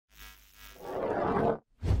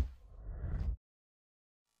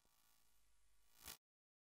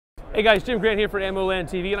Hey guys, Jim Grant here for AmmoLand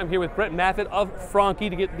TV, and I'm here with Brett Maffett of Franchi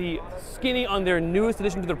to get the skinny on their newest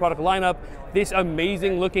addition to their product lineup, this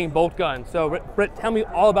amazing looking bolt gun. So Brett, tell me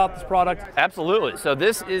all about this product. Absolutely. So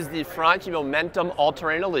this is the Franchi Momentum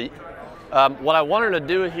All-Terrain Elite. What I wanted to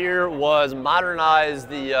do here was modernize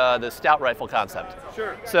the scout rifle concept.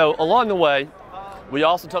 Sure. So along the way, we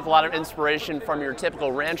also took a lot of inspiration from your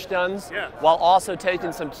typical ranch guns, while also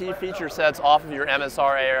taking some key feature sets off of your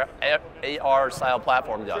MSR AR style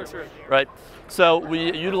platform guns, right? So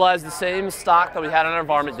we utilized the same stock that we had on our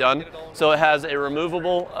varmint gun. So it has a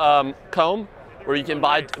removable comb where you can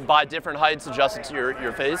buy different heights adjusted to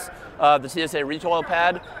your face. The TSA recoil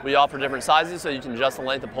pad, we offer different sizes so you can adjust the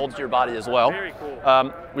length of hold to your body as well. Very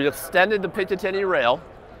cool. We extended the Picatinny rail.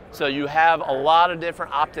 So you have a lot of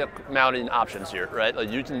different optic mounting options here, right? Like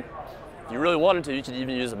you can, if you really wanted to, you could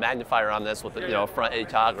even use a magnifier on this with a front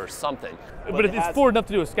ACOG or something. But it's forward enough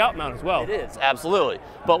to do a scout mount as well. It is, absolutely.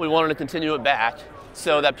 But we wanted to continue it back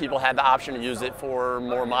so that people had the option to use it for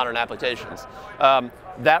more modern applications.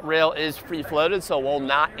 That rail is free floated, so will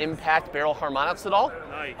not impact barrel harmonics at all.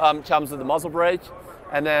 Nice. Comes with a muzzle brake.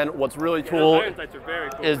 And then what's really cool,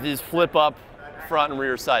 is these flip up front and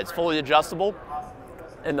rear sights, fully adjustable.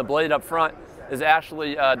 And the blade up front is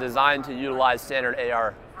actually designed to utilize standard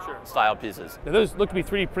AR style pieces. Now those look to be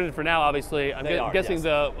 3D printed for now, obviously. I'm guessing yes.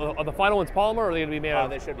 Are the final ones polymer, or are they going to be made out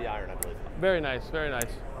of? They should be iron, I believe. Very nice, very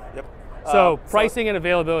nice. Yep. So pricing and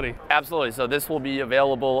availability. Absolutely. So this will be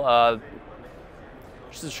available.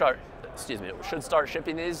 Should start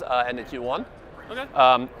shipping these end of Q1.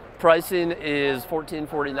 Okay. Pricing is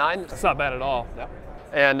 $14.49. That's not bad at all. Yep.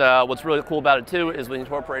 And what's really cool about it too is we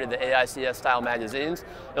incorporated the AICS style magazines.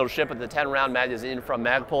 It'll ship with the 10-round magazine from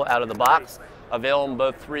Magpul out of the box. Available in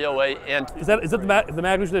both 308 and... Is that the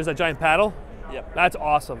magazine? There's that giant paddle? Yep. That's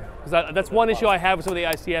awesome. Because that's one issue I have with some of the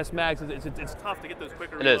AICS mags. It's tough to get those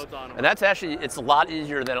quicker reloads on them. And that's actually, it's a lot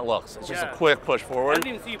easier than it looks. It's just a quick push forward. I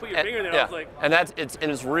didn't even see you put your finger there. I was like...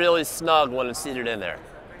 And it's really snug when it's seated in there.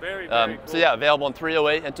 Very cool. So yeah, available in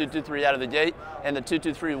 308 and 223 out of the gate, and the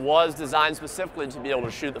 223 was designed specifically to be able to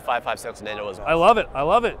shoot the 5.56 NATO as well. I love it, I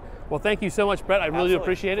love it. Well, thank you so much, Brett. I really do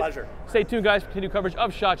appreciate it. Pleasure. Stay tuned, guys, for continued coverage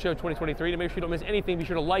of SHOT Show 2023. To make sure you don't miss anything, be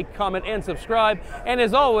sure to like, comment, and subscribe. And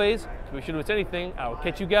as always, to be sure to miss anything, I will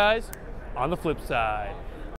catch you guys on the flip side.